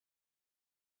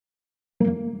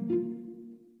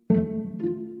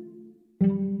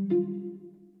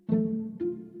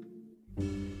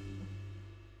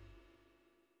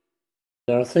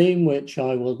Our theme, which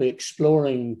I will be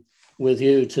exploring with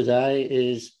you today,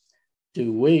 is: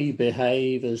 do we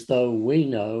behave as though we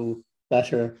know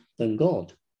better than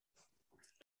God?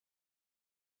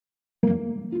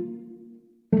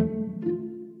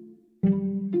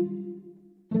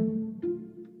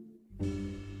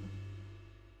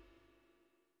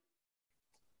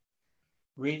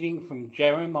 Reading from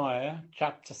Jeremiah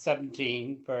chapter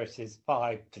 17, verses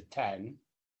 5 to 10,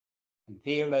 and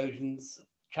Theologians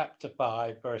chapter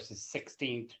 5, verses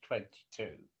 16 to 22,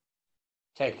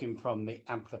 taken from the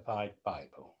Amplified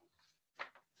Bible.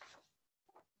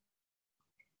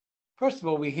 First of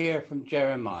all, we hear from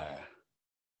Jeremiah.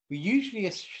 We usually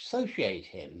associate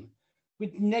him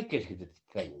with negative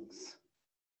things.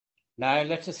 Now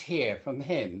let us hear from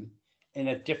him in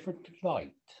a different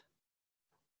light.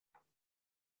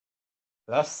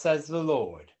 Thus says the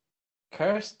Lord,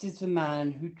 cursed is the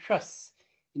man who trusts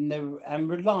in and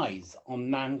relies on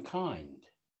mankind,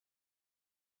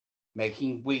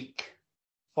 making weak,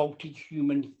 faulty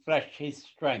human flesh his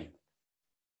strength,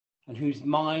 and whose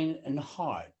mind and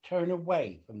heart turn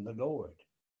away from the Lord.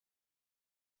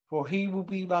 For he will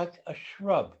be like a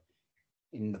shrub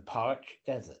in the parched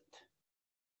desert,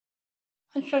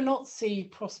 and shall not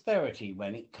see prosperity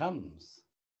when it comes,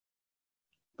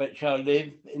 but shall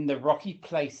live in the rocky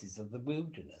places of the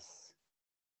wilderness,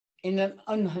 in an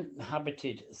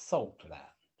uninhabited salt land.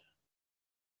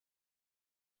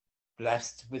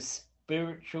 Blessed with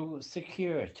spiritual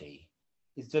security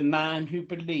is the man who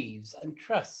believes and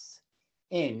trusts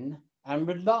in and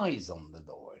relies on the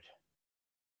Lord,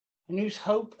 and whose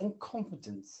hope and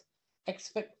confidence,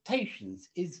 expectations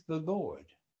is the Lord.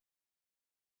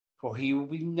 For he will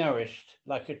be nourished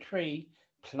like a tree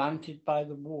planted by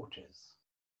the waters,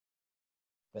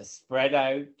 that spread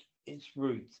out its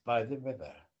roots by the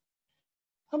river,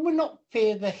 and will not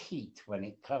fear the heat when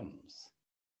it comes,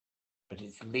 but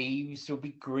its leaves will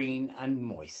be green and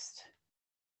moist,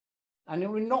 and it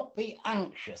will not be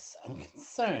anxious and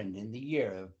concerned in the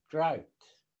year of drought,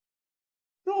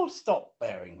 nor stop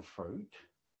bearing fruit.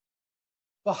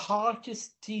 The heart is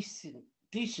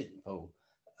deceitful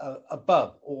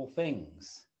above all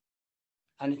things,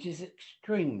 and it is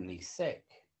extremely sick.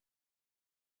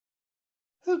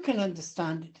 Who can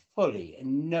understand it fully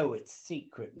and know its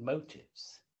secret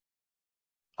motives?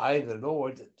 I, the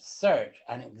Lord, search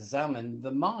and examine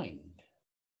the mind.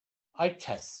 I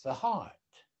test the heart,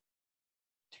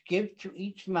 to give to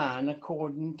each man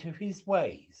according to his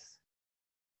ways,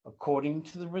 according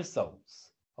to the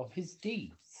results of his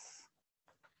deeds.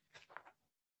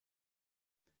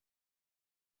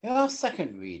 In our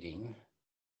second reading,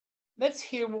 let's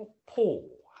hear what Paul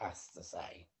has to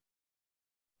say.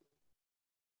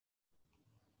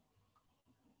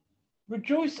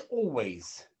 Rejoice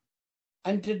always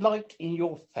and delight in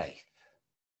your faith.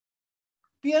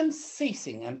 Be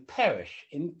unceasing and perish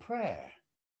in prayer.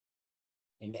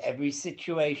 In every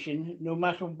situation, no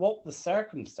matter what the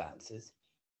circumstances,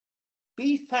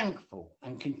 be thankful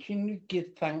and continue to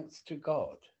give thanks to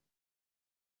God.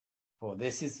 For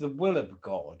this is the will of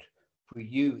God for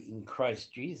you in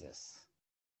Christ Jesus.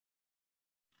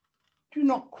 Do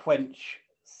not quench,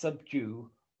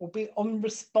 subdue, or be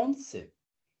unresponsive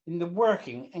in the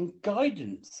working and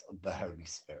guidance of the Holy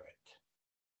Spirit.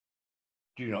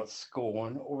 Do not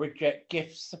scorn or reject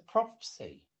gifts of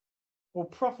prophecy, or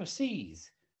prophecies,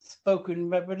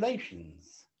 spoken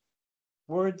revelations,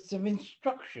 words of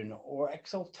instruction or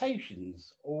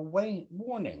exhortations or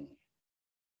warning.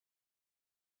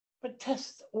 But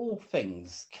test all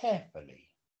things carefully,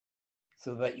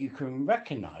 so that you can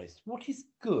recognize what is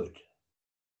good.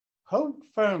 Hold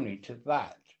firmly to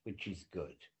that which is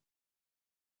good.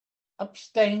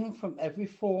 Abstain from every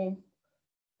form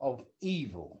of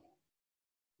evil.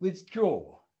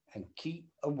 Withdraw and keep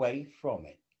away from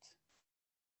it.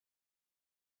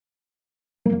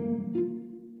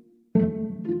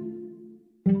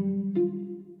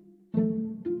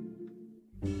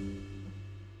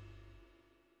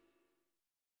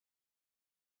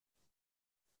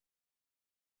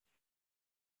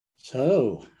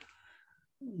 So,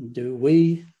 do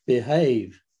we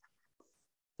behave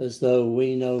as though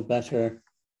we know better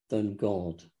than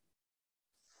God?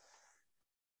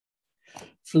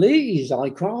 Fleas,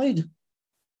 I cried.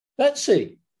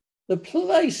 Betsy, the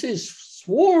place is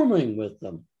swarming with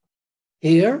them.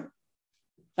 Here,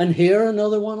 and here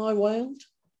another one, I wailed.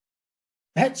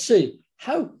 Betsy,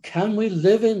 how can we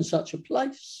live in such a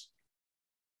place?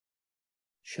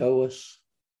 Show us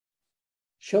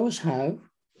how.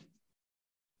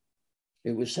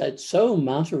 It was said so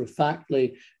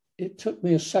matter-of-factly, it took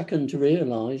me a second to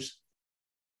realize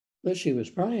that she was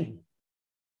praying.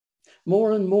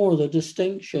 More and more, the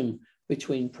distinction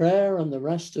between prayer and the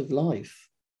rest of life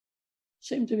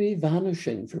seemed to be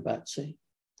vanishing for Betsy.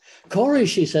 Corrie,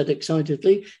 she said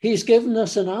excitedly, he's given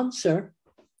us an answer.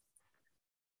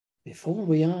 Before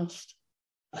we asked,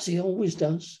 as he always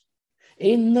does,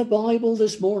 in the Bible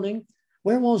this morning,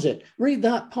 where was it? Read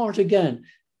that part again.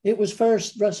 It was 1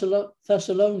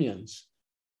 Thessalonians.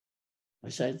 I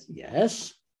said,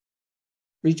 yes.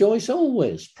 Rejoice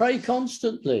always, pray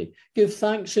constantly, give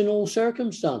thanks in all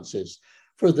circumstances,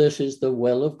 for this is the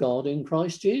will of God in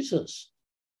Christ Jesus.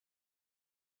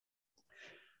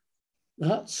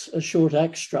 That's a short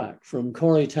extract from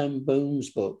Corrie ten Boom's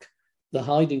book, The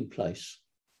Hiding Place,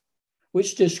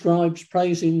 which describes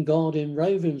praising God in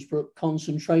Ravensbrück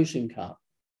concentration camp.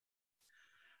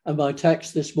 And my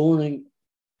text this morning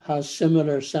has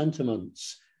similar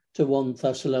sentiments to 1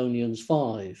 Thessalonians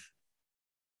 5.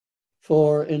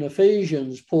 For in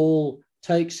Ephesians, Paul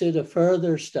takes it a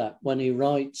further step when he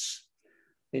writes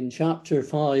in chapter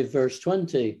 5, verse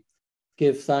 20,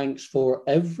 give thanks for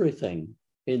everything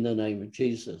in the name of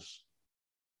Jesus.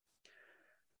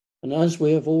 And as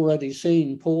we have already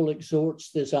seen, Paul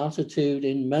exhorts this attitude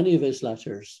in many of his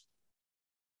letters.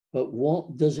 But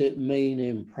what does it mean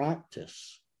in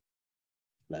practice?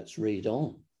 Let's read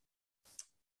on.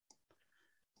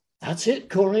 That's it,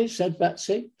 Corrie, said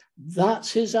Betsy.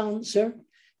 That's his answer.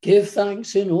 Give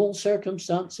thanks in all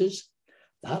circumstances.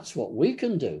 That's what we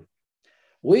can do.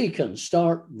 We can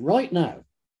start right now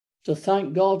to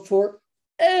thank God for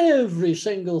every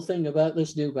single thing about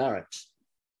this new barracks.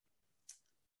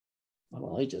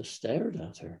 Well, I just stared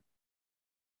at her.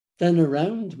 Then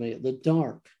around me at the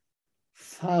dark,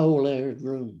 foul-aired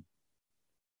room.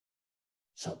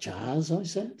 Such as, I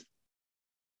said.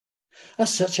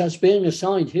 Such as being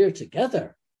assigned here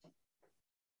together.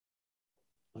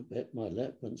 I bit my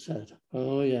lip and said,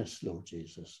 oh yes, Lord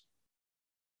Jesus.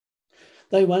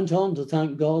 They went on to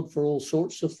thank God for all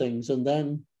sorts of things, and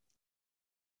then,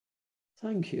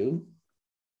 thank you,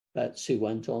 Betsy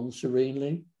went on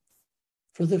serenely,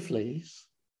 for the fleas.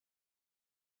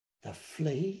 The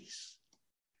fleas?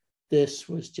 This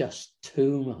was just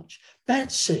too much.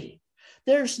 Betsy,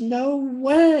 there's no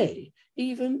way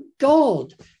even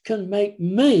God can make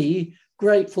me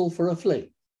grateful for a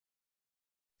flea.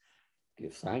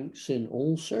 Give thanks in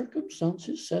all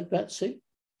circumstances, said Betsy.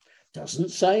 Doesn't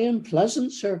say in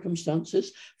pleasant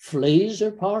circumstances. Fleas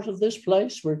are part of this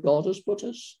place where God has put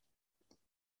us.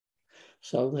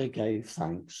 So they gave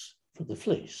thanks for the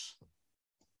fleas.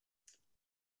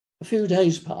 A few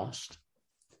days passed,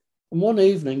 and one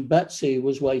evening Betsy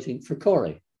was waiting for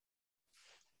Corrie.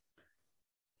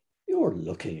 You're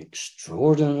looking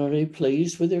extraordinarily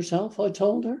pleased with yourself, I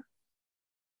told her.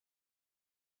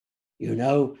 You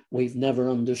know, we've never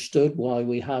understood why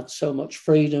we had so much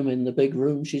freedom in the big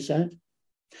room, she said.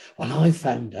 Well, I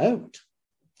found out.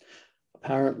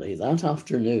 Apparently, that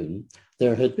afternoon,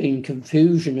 there had been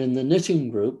confusion in the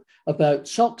knitting group about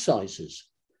sock sizes,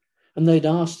 and they'd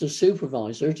asked a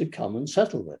supervisor to come and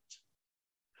settle it.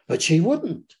 But she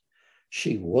wouldn't.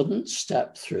 She wouldn't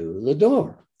step through the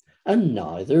door, and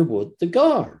neither would the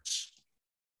guards.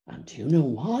 And do you know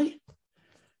why?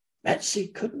 Betsy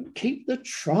couldn't keep the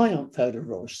triumph out of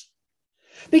her.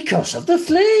 Because of the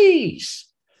fleas.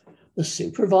 The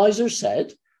supervisor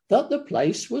said that the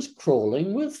place was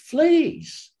crawling with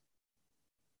fleas.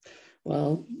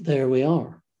 Well, there we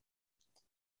are.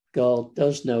 God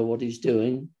does know what he's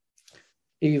doing,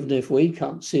 even if we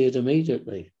can't see it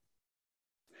immediately.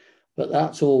 But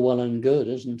that's all well and good,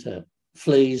 isn't it?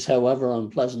 Fleas, however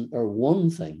unpleasant, are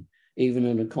one thing, even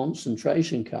in a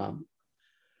concentration camp.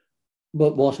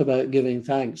 But what about giving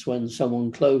thanks when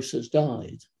someone close has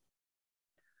died?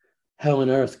 How on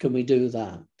earth can we do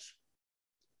that?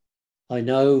 I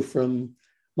know from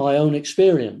my own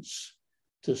experience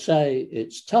to say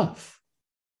it's tough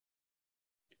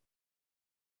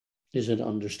is an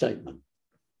understatement.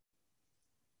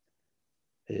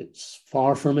 It's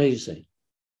far from easy.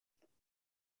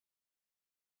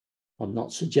 I'm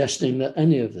not suggesting that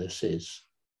any of this is.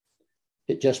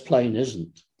 It just plain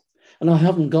isn't. And I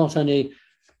haven't got any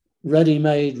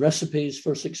ready-made recipes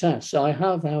for success. I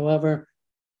have, however,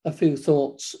 a few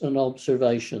thoughts and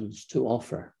observations to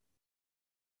offer.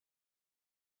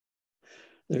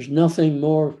 There's nothing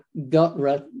more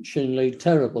gut-wrenchingly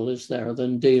terrible, is there,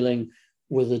 than dealing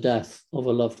with the death of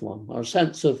a loved one. Our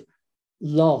sense of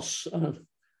loss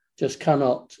just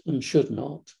cannot and should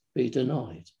not be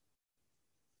denied.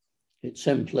 It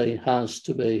simply has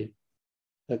to be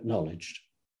acknowledged.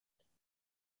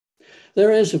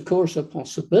 There is, of course, a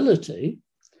possibility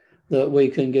that we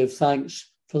can give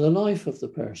thanks for the life of the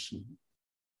person,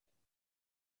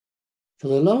 for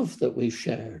the love that we've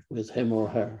shared with him or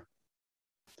her.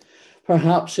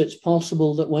 Perhaps it's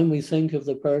possible that when we think of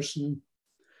the person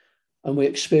and we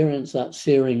experience that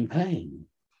searing pain,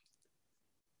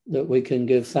 that we can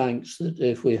give thanks that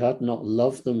if we had not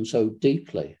loved them so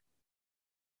deeply,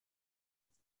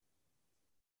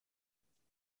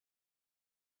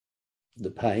 the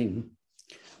pain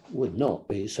would not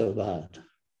be so bad.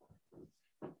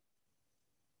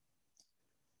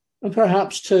 And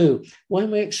perhaps too, when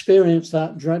we experience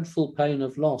that dreadful pain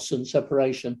of loss and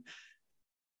separation,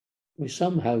 we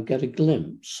somehow get a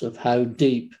glimpse of how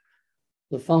deep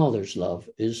the Father's love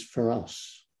is for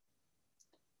us.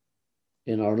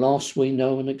 In our loss, we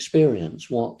know and experience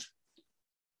what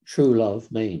true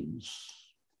love means.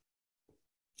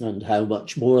 And how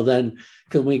much more then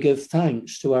can we give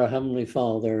thanks to our Heavenly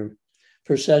Father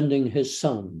for sending his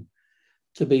Son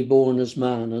to be born as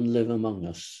man and live among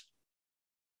us.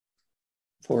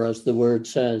 For as the word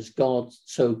says, God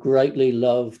so greatly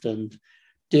loved and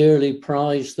dearly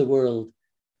prized the world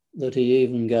that he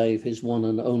even gave his one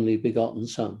and only begotten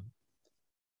Son,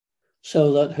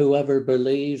 so that whoever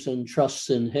believes and trusts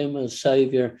in him as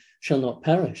Saviour shall not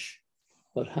perish,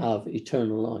 but have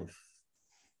eternal life.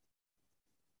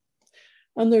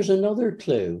 And there's another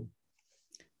clue.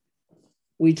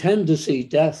 We tend to see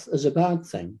death as a bad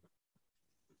thing.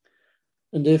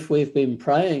 And if we've been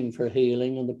praying for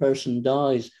healing and the person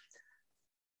dies,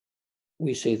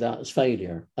 we see that as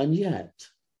failure. And yet,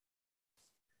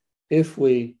 if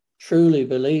we truly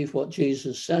believe what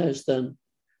Jesus says, then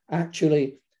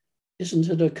actually, isn't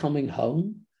it a coming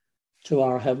home to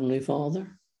our Heavenly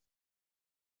Father?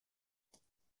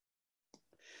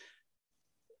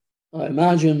 I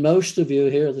imagine most of you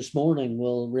here this morning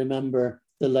will remember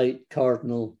the late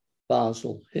Cardinal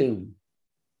Basil Hume.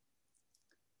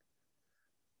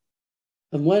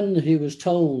 And when he was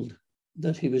told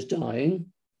that he was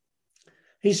dying,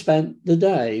 he spent the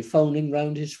day phoning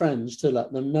round his friends to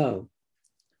let them know.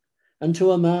 And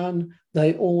to a man,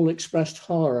 they all expressed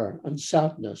horror and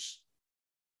sadness,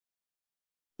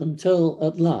 until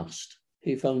at last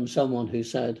he phoned someone who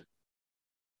said,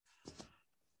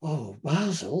 "Oh,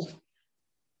 Basil,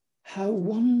 how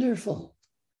wonderful.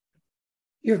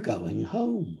 You're going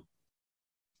home."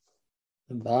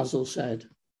 And Basil said,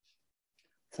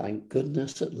 "Thank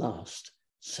goodness at last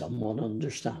someone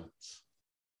understands."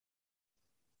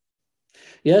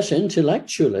 Yes,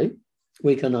 intellectually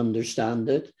we can understand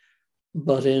it,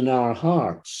 but in our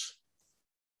hearts,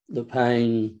 the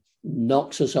pain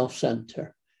knocks us off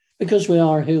center because we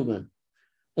are human,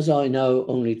 as I know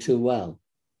only too well.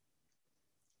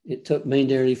 It took me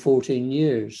nearly 14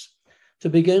 years to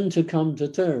begin to come to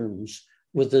terms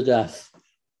with the death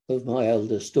of my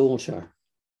eldest daughter.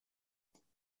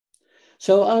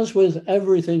 So as with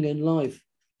everything in life,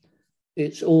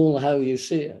 it's all how you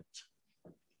see it.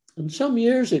 And some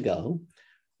years ago,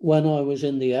 when I was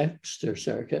in the Exeter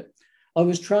circuit, I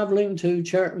was travelling to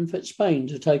Churton-Fitzpaine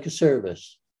to take a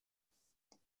service.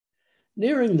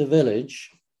 Nearing the village,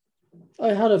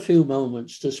 I had a few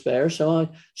moments to spare, so I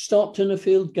stopped in a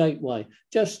field gateway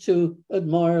just to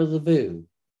admire the view.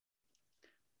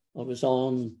 I was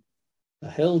on a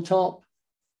hilltop,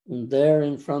 and there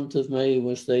in front of me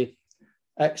was the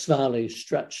Exe Valley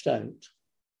stretched out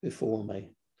before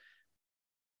me.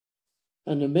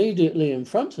 And immediately in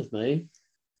front of me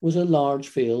was a large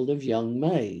field of young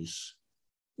maize,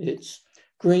 its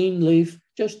green leaf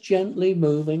just gently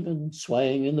moving and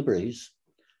swaying in the breeze.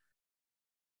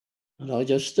 And I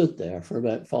just stood there for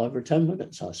about 5 or 10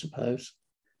 minutes, I suppose,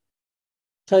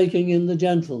 taking in the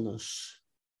gentleness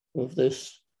of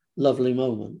this lovely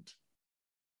moment.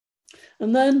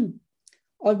 And then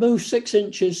I moved 6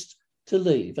 inches to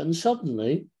leave, and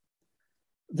suddenly,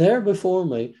 there before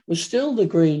me was still the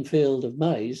green field of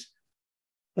maize,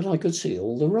 but I could see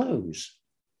all the rows.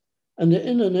 And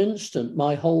in an instant,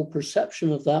 my whole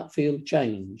perception of that field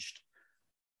changed.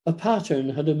 A pattern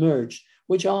had emerged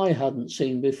which I hadn't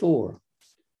seen before,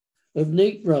 of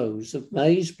neat rows of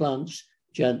maize plants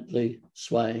gently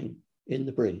swaying in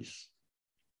the breeze.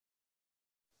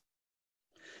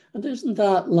 And isn't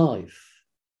that life?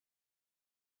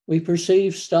 We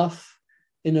perceive stuff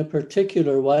in a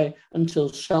particular way until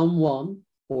someone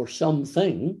or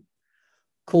something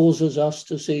causes us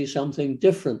to see something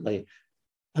differently,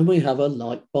 and we have a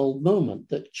light bulb moment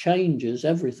that changes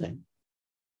everything.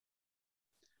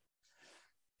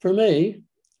 For me,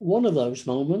 one of those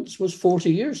moments was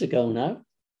 40 years ago now,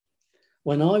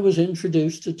 when I was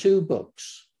introduced to 2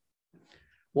 books,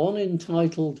 one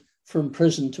entitled From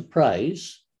Prison to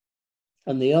Praise,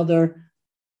 and the other,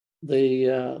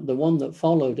 the one that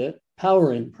followed it,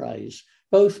 Power in Praise,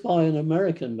 both by an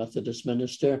American Methodist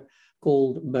minister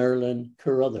called Merlin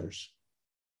Carothers.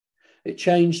 It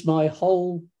changed my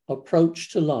whole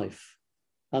approach to life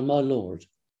and my Lord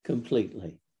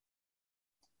completely.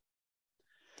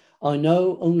 I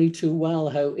know only too well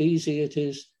how easy it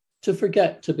is to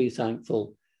forget to be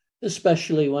thankful,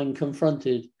 especially when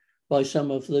confronted by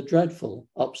some of the dreadful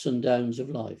ups and downs of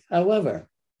life. However,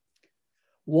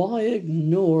 why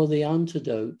ignore the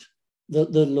antidote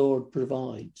that the Lord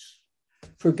provides?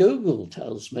 For Google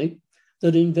tells me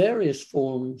that in various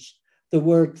forms, the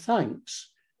word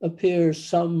thanks appears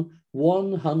some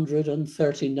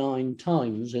 139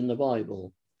 times in the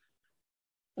Bible.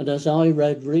 And as I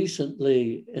read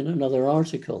recently in another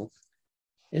article,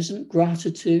 isn't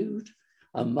gratitude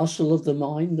a muscle of the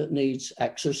mind that needs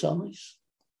exercise?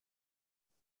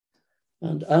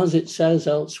 And as it says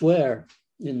elsewhere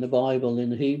in the Bible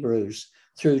in Hebrews,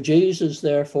 through Jesus,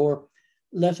 therefore,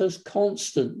 let us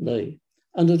constantly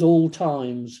and at all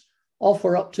times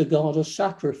offer up to God a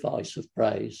sacrifice of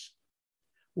praise,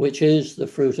 which is the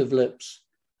fruit of lips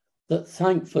that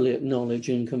thankfully acknowledge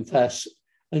and confess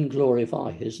and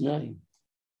glorify his name.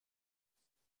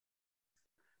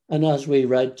 And as we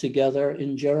read together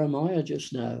in Jeremiah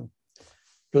just now,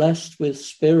 blessed with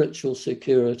spiritual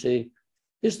security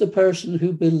is the person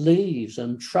who believes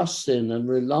and trusts in and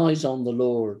relies on the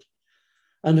Lord,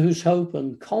 and whose hope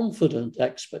and confident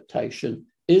expectation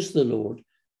is the Lord,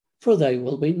 for they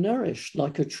will be nourished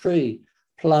like a tree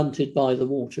planted by the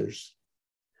waters,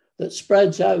 that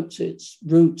spreads out its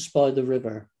roots by the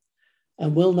river,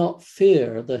 and will not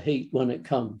fear the heat when it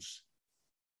comes.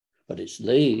 But its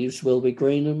leaves will be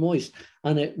green and moist,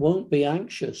 and it won't be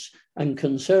anxious and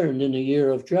concerned in a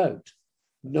year of drought,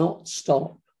 nor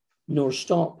stop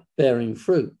bearing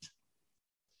fruit.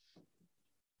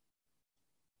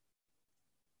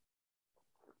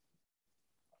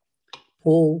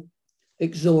 Paul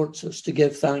exhorts us to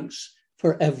give thanks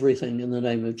for everything in the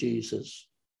name of Jesus.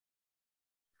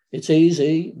 It's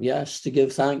easy, yes, to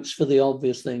give thanks for the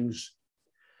obvious things,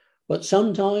 but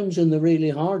sometimes in the really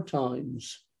hard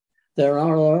times, there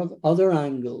are other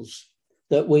angles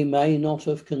that we may not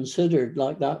have considered,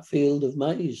 like that field of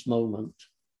maize moment.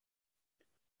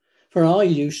 For I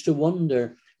used to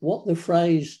wonder what the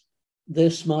phrase,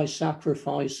 "this my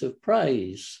sacrifice of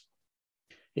praise,"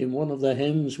 in one of the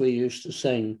hymns we used to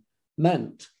sing,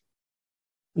 meant.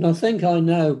 And I think I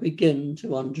now begin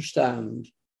to understand.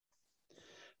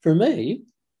 For me,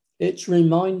 it's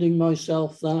reminding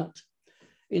myself that,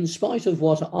 in spite of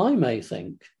what I may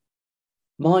think,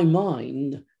 my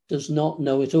mind does not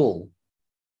know it all,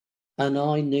 and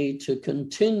I need to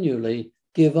continually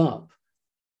give up,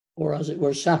 or as it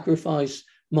were, sacrifice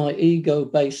my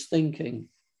ego-based thinking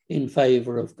in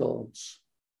favor of God's.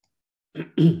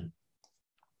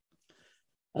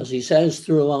 As he says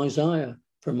through Isaiah,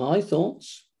 "For my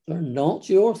thoughts are not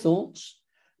your thoughts,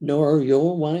 nor are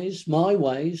your ways my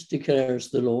ways,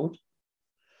 declares the Lord.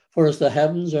 For as the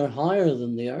heavens are higher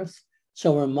than the earth,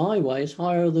 so are my ways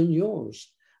higher than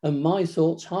yours, and my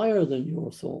thoughts higher than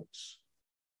your thoughts."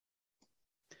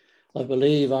 I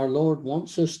believe our Lord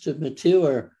wants us to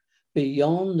mature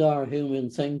beyond our human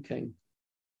thinking,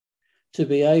 to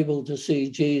be able to see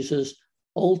Jesus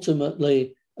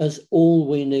ultimately as all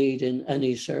we need in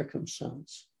any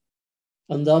circumstance,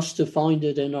 and thus to find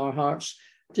it in our hearts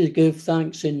to give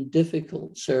thanks in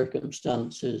difficult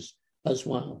circumstances as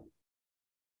well.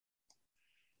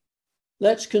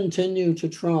 Let's continue to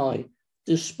try,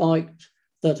 despite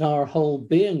that our whole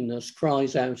beingness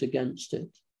cries out against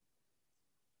it.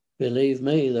 Believe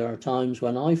me, there are times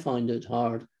when I find it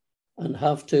hard and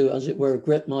have to, as it were,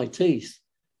 grit my teeth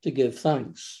to give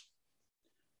thanks.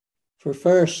 For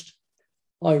first,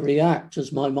 I react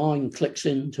as my mind clicks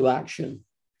into action.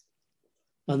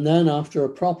 And then after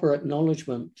a proper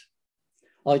acknowledgement,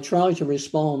 I try to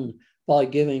respond by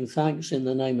giving thanks in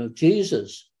the name of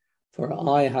Jesus, for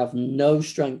I have no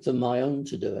strength of my own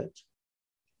to do it.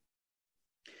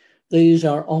 These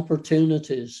are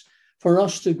opportunities for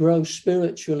us to grow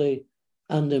spiritually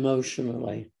and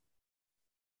emotionally,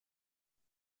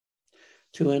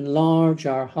 to enlarge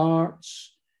our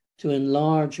hearts, to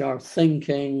enlarge our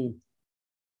thinking,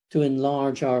 to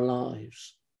enlarge our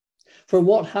lives. For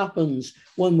what happens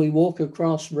when we walk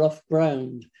across rough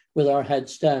ground with our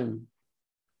heads down?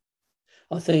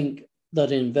 I think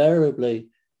that invariably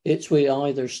it's we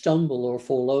either stumble or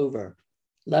fall over.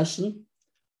 Lesson: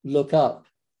 look up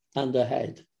and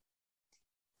ahead.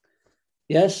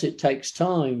 Yes, it takes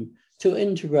time to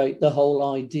integrate the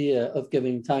whole idea of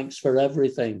giving thanks for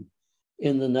everything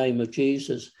in the name of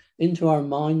Jesus into our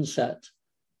mindset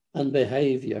and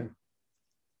behavior.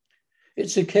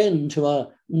 It's akin to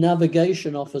a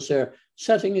navigation officer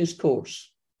setting his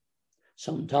course.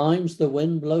 Sometimes the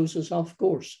wind blows us off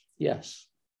course, yes.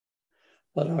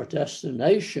 but our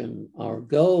destination, our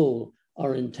goal,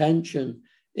 our intention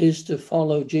is to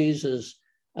follow Jesus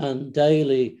and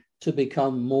daily to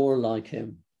become more like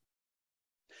him.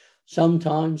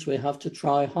 Sometimes we have to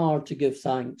try hard to give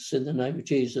thanks in the name of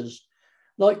Jesus,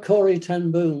 like Corrie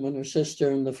ten Boom and her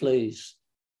sister in the fleas.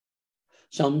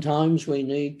 Sometimes we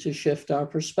need to shift our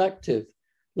perspective,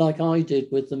 like I did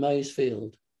with the maize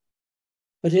field.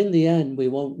 But in the end, we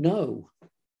won't know,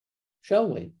 shall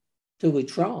we, till we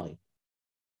try.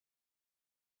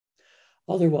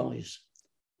 Otherwise,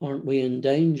 aren't we in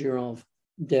danger of,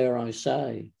 dare I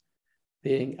say,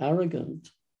 being arrogant,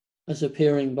 as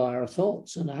appearing by our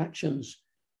thoughts and actions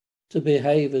to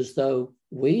behave as though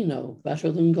we know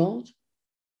better than God?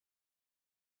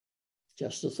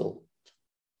 Just a thought.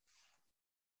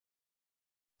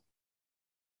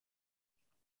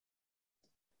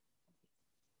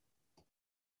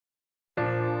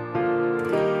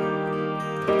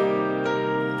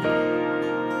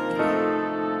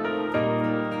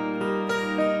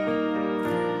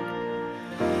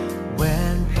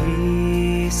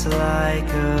 Like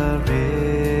a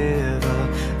river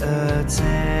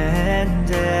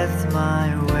attendeth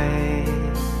my way,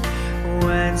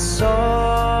 when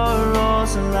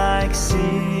sorrows like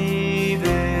sea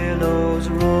billows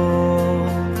roll,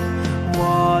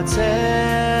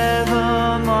 whatever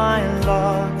my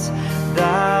lot,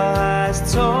 thou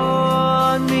hast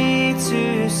taught me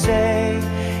to say,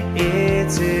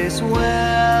 it is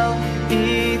well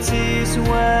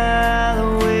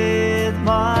with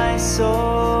my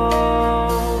soul.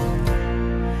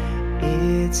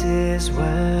 It is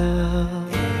well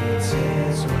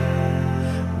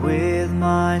with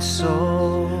my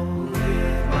soul,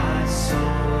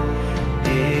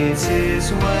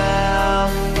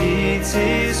 It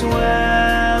is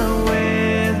well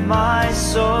with my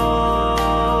soul.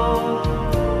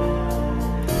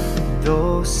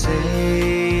 Though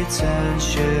Satan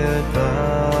should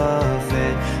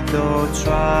buffet, though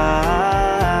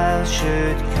trials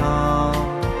should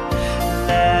come,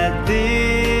 let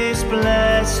this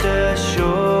blessed assurance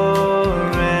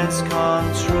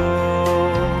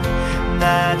control,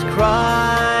 that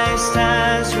Christ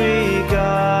has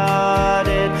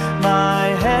regarded my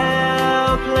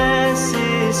helpless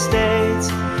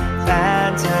estate,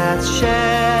 and hath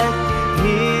shed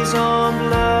his own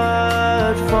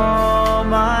blood for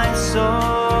my soul.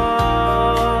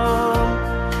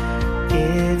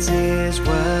 It is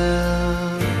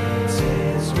well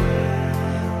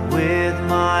with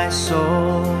my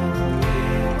soul.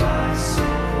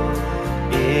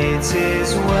 It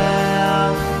is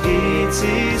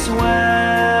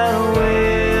well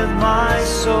with my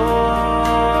soul.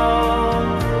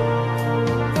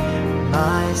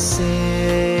 My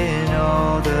sin,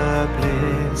 oh the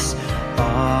bliss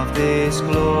of this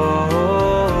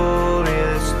glorious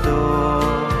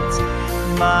thought,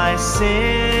 my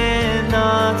sin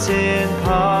not in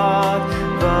part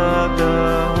but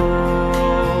the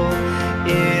whole,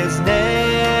 is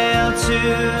nailed to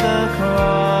the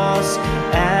cross,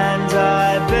 and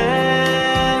I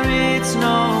bear it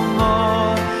no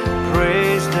more.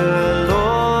 Praise the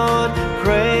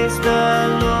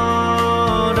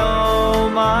Lord, oh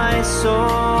my soul.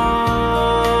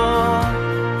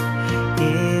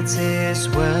 It is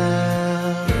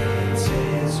well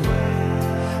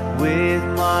with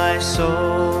my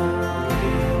soul.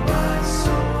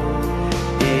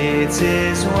 It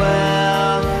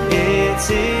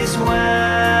is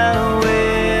well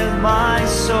with my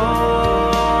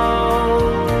soul.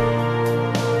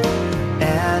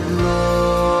 And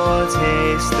Lord,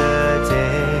 taste the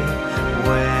day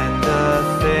when the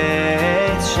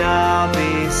faith shall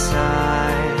be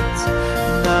sight,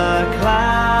 the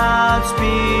clouds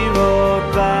be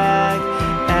rolled back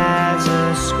as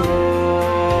a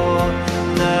scroll,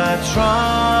 the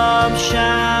trump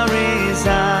shall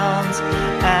resound,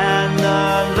 and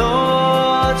the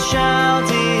Lord shall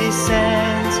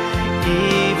descend.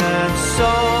 Even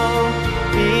so,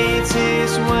 it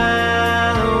is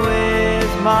well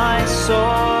with my soul.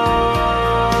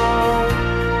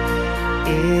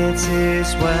 It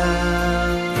is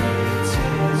well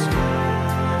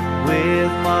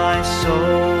with my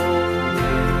soul.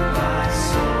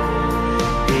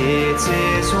 It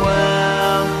is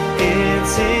well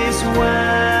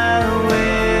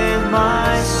with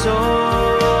my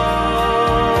soul.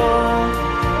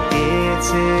 It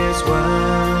is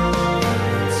well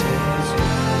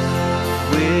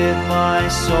with my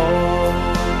soul.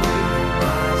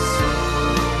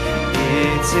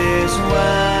 It is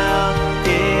well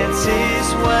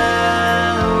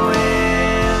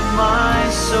with my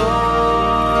soul.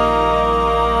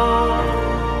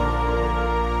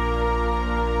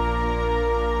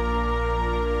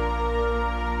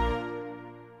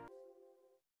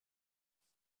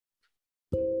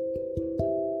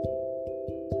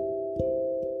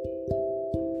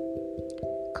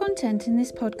 Content in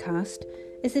this podcast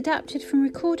is adapted from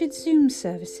recorded Zoom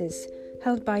services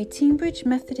held by Teignbridge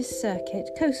Methodist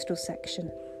Circuit Coastal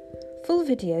Section. Full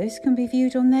videos can be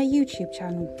viewed on their YouTube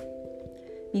channel.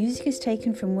 Music is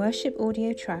taken from worship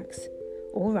audio tracks,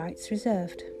 all rights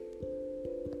reserved.